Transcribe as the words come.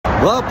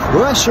The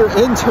pressure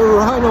in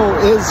Toronto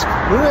is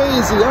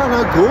crazy on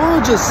a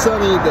gorgeous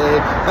sunny day.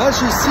 As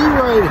you see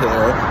right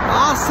here,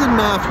 Austin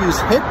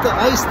Matthews hit the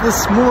ice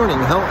this morning.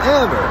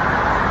 However,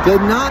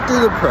 did not do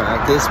the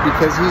practice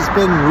because he's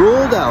been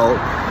ruled out.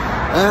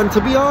 And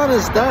to be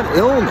honest, that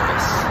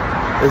illness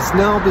has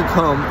now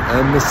become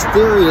a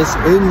mysterious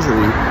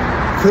injury.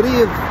 Could he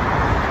have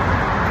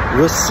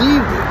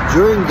received it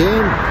during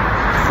game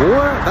 4?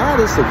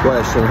 That is the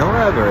question.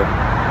 However,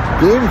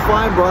 Game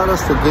 5 brought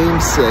us to Game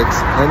 6,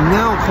 and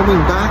now coming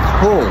back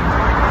home,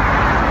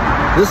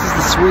 this is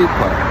the sweet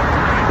part,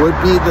 would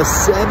be the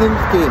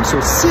 7th game. So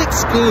 6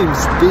 games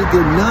they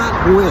did not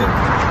win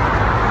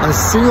a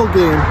single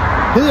game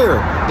here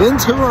in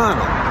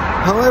Toronto.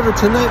 However,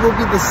 tonight will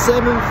be the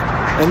 7th,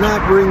 and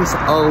that brings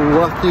a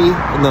lucky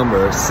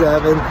number,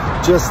 7,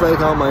 just like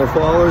on my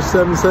followers,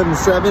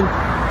 777.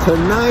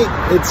 Tonight,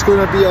 it's going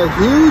to be a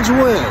huge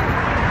win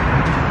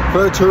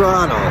for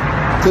Toronto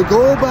to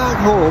go back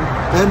home,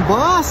 and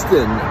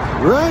Boston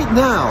right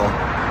now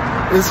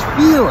is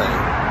feeling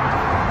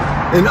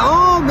in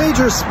all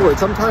major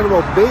sports. I'm talking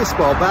about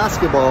baseball,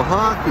 basketball,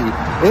 hockey.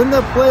 In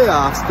the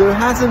playoffs, there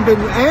hasn't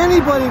been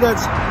anybody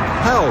that's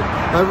held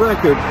a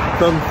record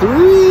from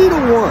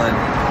 3-1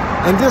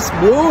 and just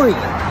blowing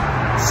it.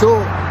 So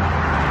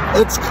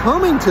it's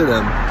coming to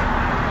them.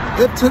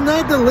 If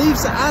tonight the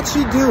Leafs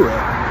actually do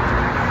it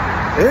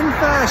in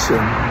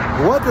fashion,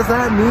 what does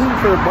that mean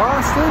for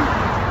Boston?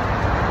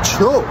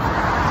 Choke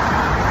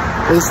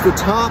is the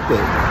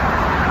topic.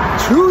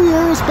 2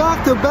 years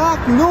back to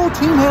back, no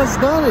team has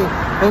done it,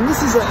 and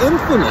this is an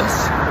infamous,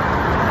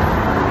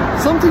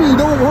 something you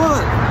don't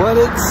want, but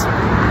it's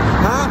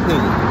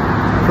happening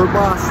for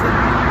Boston.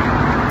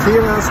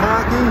 TNS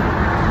Hockey,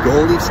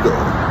 go Leafs go.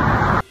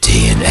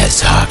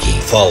 TNS Hockey.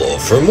 Follow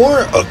for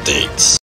more updates.